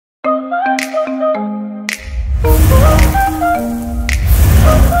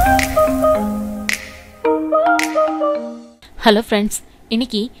Hello friends,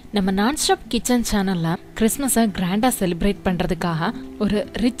 இன்னைக்கு நம்ம NonStop Kitchen channelல கிறிஸ்மஸை கிராண்டா செலிப்ரேட் பண்றதுக்காக ஒரு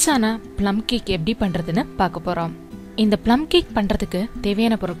ரிச்சான plum cake எப்படி பண்றதுன்னு பார்க்க போறோம். இந்த plum cake பண்றதுக்கு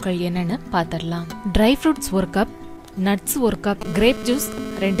தேவையான பொருட்கள் என்னன்னு பார்த்தறலாம். Dry fruits 1 cup, nuts 1 cup, grape juice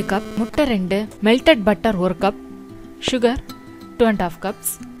 2 cup, முட்டை 2, melted butter 1 cup, sugar 2.5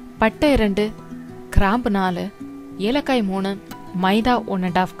 cups, பட்டை 2, கிராம்பு 4, ஏலக்காய் 3, மைதா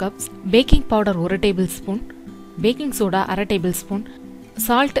 1.5 cups, baking powder 1 tablespoon, baking soda 1/2 tablespoon,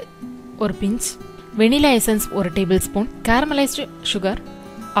 salt 1 pinch, vanilla essence 1 tablespoon, caramelized sugar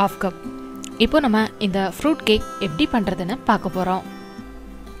 1/2 cup. இப்போ நம்ம இந்த fruit cake எப்படி பண்றதுன்னு பார்க்க போறோம்.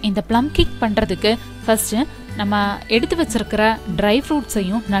 இந்த plum cake பண்றதுக்கு ஃபர்ஸ்ட் நம்ம எடுத்து வச்சிருக்கிற dry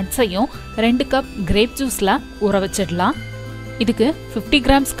fruitsையும் nutsையும் 2 கப் grape juiceல ஊற வச்சிடலாம். இதுக்கு 50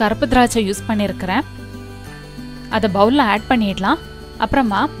 grams கருப்பு திராட்சை யூஸ் பண்ணியிருக்கிறேன். அதை பவுல்ல ஆட் பண்ணிடலாம்.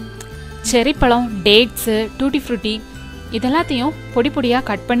 அப்புறமா செரி பழம், டேட்ஸு, டூட்டி ஃப்ரூட்டி இதெல்லாத்தையும் பொடி பொடியாக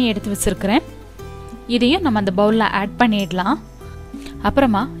கட் பண்ணி எடுத்து வச்சுருக்கிறேன். இதையும் நம்ம அந்த பவுலில் ஆட் பண்ணிடலாம்.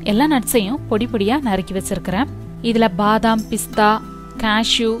 அப்புறமா எல்லா நட்ஸையும் பொடி பொடியாக நறுக்கி வச்சுருக்கிறேன். இதில் பாதாம், பிஸ்தா,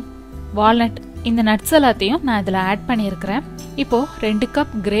 கேஷ்யூ, வால்நட் இந்த நட்ஸ் எல்லாத்தையும் நான் இதில் ஆட் பண்ணியிருக்கிறேன். இப்போது 2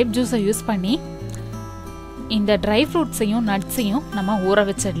 கப் கிரேப் ஜூஸை யூஸ் பண்ணி இந்த ட்ரை ஃப்ரூட்ஸையும் நட்ஸையும் நம்ம ஊற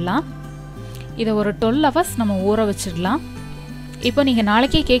வச்சிடலாம். இதை ஒரு 12 hours நம்ம ஊற வச்சிடலாம். இப்போ நீங்கள்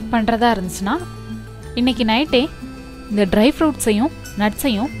நாளைக்கே கேக் பண்ணுறதா இருந்துச்சுன்னா இன்றைக்கி நைட்டே இந்த ட்ரை ஃப்ரூட்ஸையும்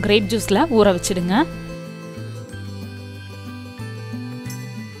நட்ஸையும் கிரேப் ஜூஸில் ஊற வச்சிடுங்க.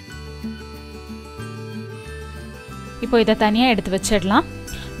 இப்போ இதை தனியாக எடுத்து வச்சிடலாம்.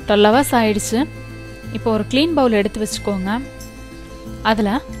 12 hours ஆயிடுச்சு. இப்போ ஒரு க்ளீன் பவுல் எடுத்து வச்சுக்கோங்க.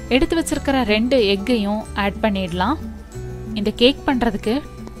 அதில் எடுத்து வச்சிருக்கிற 2 எக்கையும் ஆட் பண்ணிடலாம். இந்த கேக் பண்ணுறதுக்கு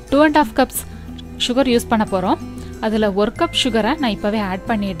 2.5 cups சுகர் யூஸ் பண்ண போகிறோம். அதில் 1 கப் சுகரை நான் இப்போவே ஆட்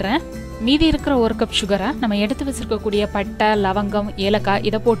பண்ணிடுறேன். மீதி இருக்கிற 1 கப் சுகரை நம்ம எடுத்து வச்சுருக்கக்கூடிய பட்டை, லவங்கம், ஏலக்காய்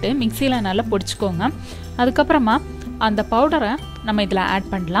இதை போட்டு மிக்சியில் நல்லா பொடிச்சுக்கோங்க. அதுக்கப்புறமா அந்த பவுடரை நம்ம இதில்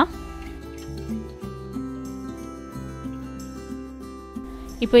ஆட் பண்ணலாம்.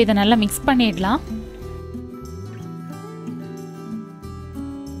 இப்போ இதை நல்லா மிக்ஸ் பண்ணிடலாம்.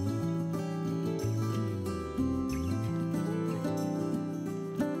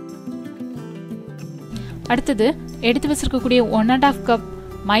 அடுத்தது எடுத்து வச்சிருக்கக்கூடிய 1.5 கப்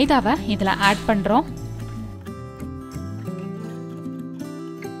மைதாவை இதில் ஆட் பண்ணுறோம்.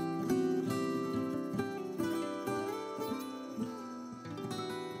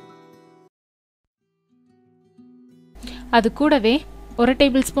 அது கூடவே 1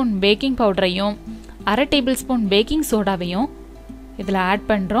 டேபிள்ஸ்பூன் பேக்கிங் பவுடரையும் 1/2 டேபிள்ஸ்பூன் பேக்கிங் சோடாவையும் இதில் ஆட்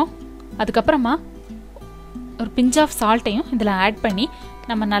பண்ணுறோம். அதுக்கப்புறமா ஒரு பிஞ்ச் ஆஃப் சால்ட்டையும் இதில் ஆட் பண்ணி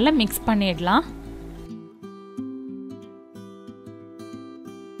நம்ம நல்லா மிக்ஸ் பண்ணிடலாம்.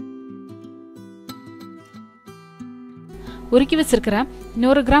 உருக்கி வச்சிருக்கிற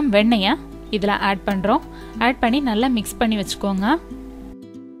 100 கிராம் வெண்ணெயை இதில் ஆட் பண்ணுறோம். ஆட் பண்ணி நல்லா மிக்ஸ் பண்ணி வச்சுக்கோங்க.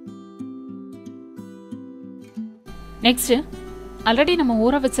 நெக்ஸ்ட்டு ஆல்ரெடி நம்ம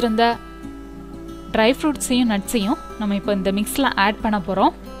ஊற வச்சுருந்த ட்ரை ஃப்ரூட்ஸையும் நட்ஸையும் நம்ம இப்போ இந்த மிக்ஸில் ஆட் பண்ண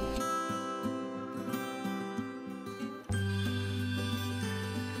போகிறோம்.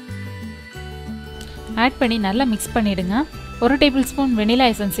 ஆட் பண்ணி நல்லா மிக்ஸ் பண்ணிவிடுங்க. 1 டேபிள்ஸ்பூன்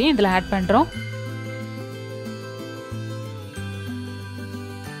வெனிலா எசன்ஸையும் இதில் ஆட் பண்ணுறோம்.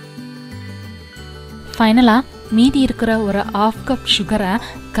 ஃபைனலாக மீதி இருக்கிற ஒரு 1/2 கப் சுகரை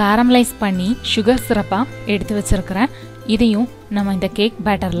கேரமலைஸ் பண்ணி சுகர் சிரப்பாக எடுத்து வச்சுருக்கிறேன். இதையும் நம்ம இந்த கேக்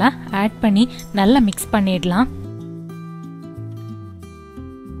பேட்டரில் ஆட் பண்ணி நல்லா மிக்ஸ் பண்ணிடலாம்.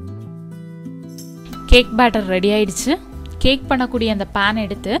 கேக் பேட்டர் ரெடி ஆயிடுச்சு. கேக் பண்ணக்கூடிய அந்த பேன்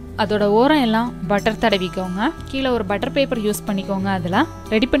எடுத்து அதோட ஓரம் எல்லாம் பட்டர் தடவிக்கோங்க. கீழே ஒரு பட்டர் பேப்பர் யூஸ் பண்ணிக்கோங்க. அதில்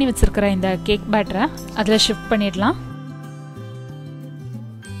ரெடி பண்ணி வச்சுருக்கிற இந்த கேக் பேட்டரை அதில் ஷிஃப்ட் பண்ணிடலாம்.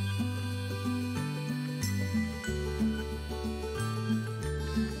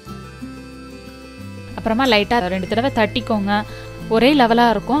 அப்புறமா லைட்டாக 2 தடவை தட்டிக்கோங்க. ஒரே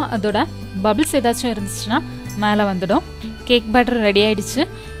லெவலாக இருக்கும். அதோட பபிள்ஸ் ஏதாச்சும் இருந்துச்சுன்னா மேலே வந்துடும். கேக் பேட்டர் ரெடி ஆகிடுச்சு.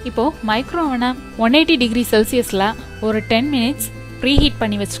 இப்போது மைக்ரோ ஓவனை 180 டிகிரி செல்சியஸில் ஒரு 10 minutes ப்ரீ ஹீட்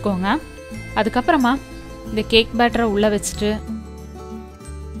பண்ணி வச்சுக்கோங்க. அதுக்கப்புறமா இந்த கேக் பேட்டரை உள்ளே வச்சுட்டு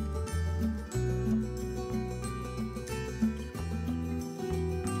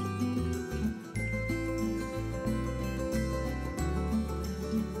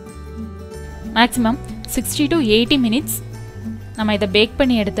மேக்ஸிமம் 60 to 80 minutes நம்ம இதை பேக்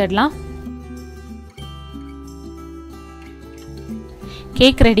பண்ணி எடுத்துடலாம்.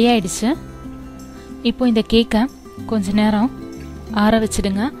 கேக் ரெடி ஆயிடுச்சு. இப்போ இந்த கேக்கை கொஞ்ச நேரம் ஆற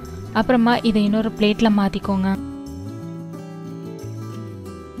வச்சிடுங்க. அப்புறமா இதை இன்னொரு பிளேட்டில் மாற்றிக்கோங்க.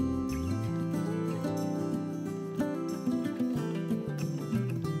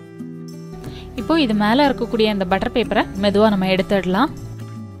 இப்போ இது மேலே இருக்கக்கூடிய அந்த பட்டர் பேப்பரை மெதுவாக நம்ம எடுத்துடலாம்.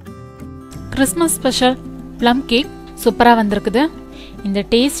 கிறிஸ்மஸ் ஸ்பெஷல் ப்ளம் கேக் சூப்பராக வந்திருக்குது. இந்த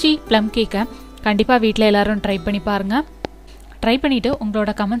டேஸ்டி ப்ளம் கேக்கை கண்டிப்பாக வீட்டில் எல்லாரும் ட்ரை பண்ணி பாருங்கள். ட்ரை பண்ணிவிட்டு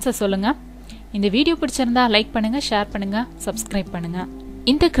உங்களோட கமெண்ட்ஸை சொல்லுங்கள். இந்த வீடியோ பிடிச்சிருந்தா லைக் பண்ணுங்கள், ஷேர் பண்ணுங்கள், சப்ஸ்கிரைப் பண்ணுங்கள்.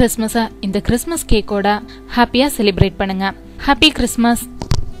 இந்த கிறிஸ்மஸை இந்த கிறிஸ்மஸ் கேக்கோட ஹாப்பியாக செலிப்ரேட் பண்ணுங்கள். Happy Christmas.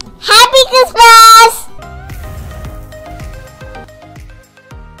 Happy Christmas!